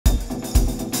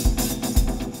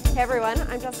Hey everyone,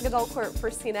 I'm Jessica Delcourt for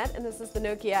CNET, and this is the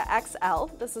Nokia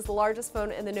XL. This is the largest phone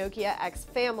in the Nokia X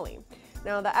family.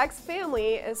 Now the X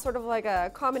family is sort of like a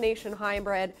combination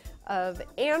hybrid of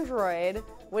Android,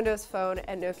 Windows Phone,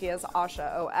 and Nokia's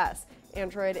Asha OS.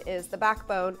 Android is the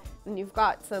backbone, and you've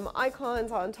got some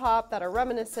icons on top that are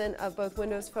reminiscent of both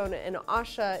Windows Phone and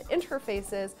Asha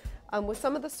interfaces, with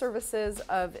some of the services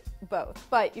of both.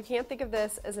 But you can't think of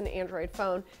this as an Android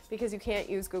phone because you can't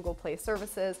use Google Play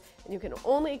services, and you can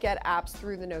only get apps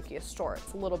through the Nokia store.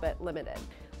 It's a little bit limited.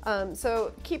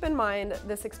 So keep in mind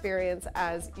this experience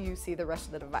as you see the rest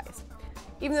of the device.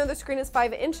 Even though the screen is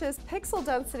 5 inches, pixel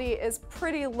density is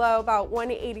pretty low, about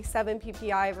 187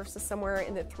 ppi versus somewhere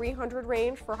in the 300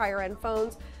 range for higher end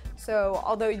phones. So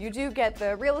although you do get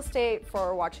the real estate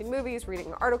for watching movies,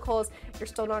 reading articles, you're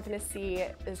still not going to see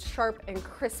as sharp and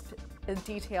crisp a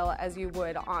detail as you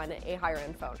would on a higher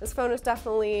end phone. This phone is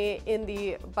definitely in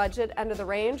the budget end of the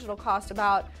range. It'll cost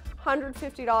about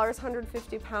 $150,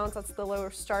 150 pounds, that's the lower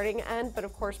starting end, but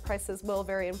of course prices will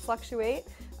vary and fluctuate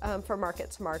from market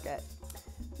to market.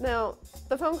 Now,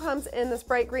 the phone comes in this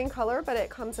bright green color, but it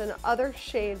comes in other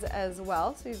shades as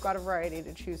well, so you've got a variety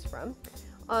to choose from.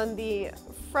 On the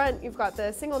front, you've got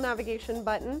the single navigation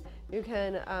button. You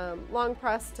can long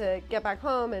press to get back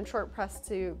home and short press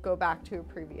to go back to a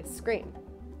previous screen.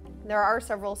 There are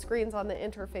several screens on the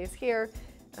interface here,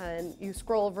 and you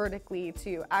scroll vertically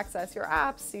to access your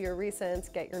apps, see your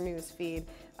recents, get your news feed.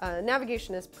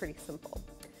 Navigation is pretty simple.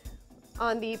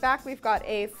 On the back, we've got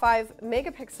a 5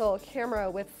 megapixel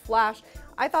camera with flash.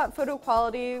 I thought photo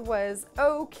quality was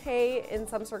okay in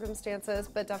some circumstances,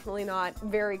 but definitely not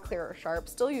very clear or sharp,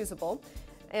 still usable.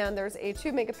 And there's a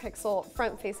 2 megapixel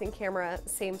front-facing camera,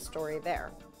 same story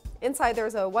there. Inside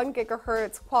there's a 1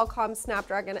 gigahertz Qualcomm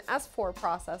Snapdragon S4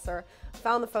 processor.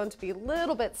 Found the phone to be a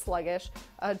little bit sluggish.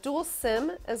 Dual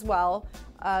SIM as well.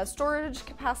 Storage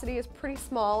capacity is pretty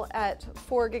small at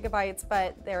 4 gigabytes,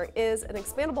 but there is an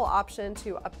expandable option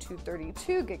to up to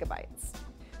 32 gigabytes.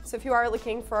 So if you are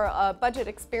looking for a budget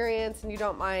experience and you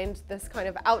don't mind this kind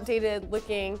of outdated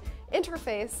looking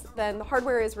interface, then the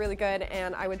hardware is really good,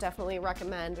 and I would definitely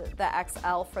recommend the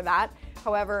XL for that.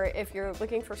 However, if you're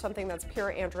looking for something that's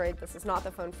pure Android, this is not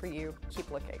the phone for you.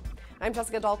 Keep looking. I'm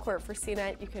Jessica Delcourt for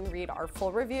CNET. You can read our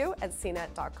full review at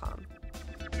cnet.com.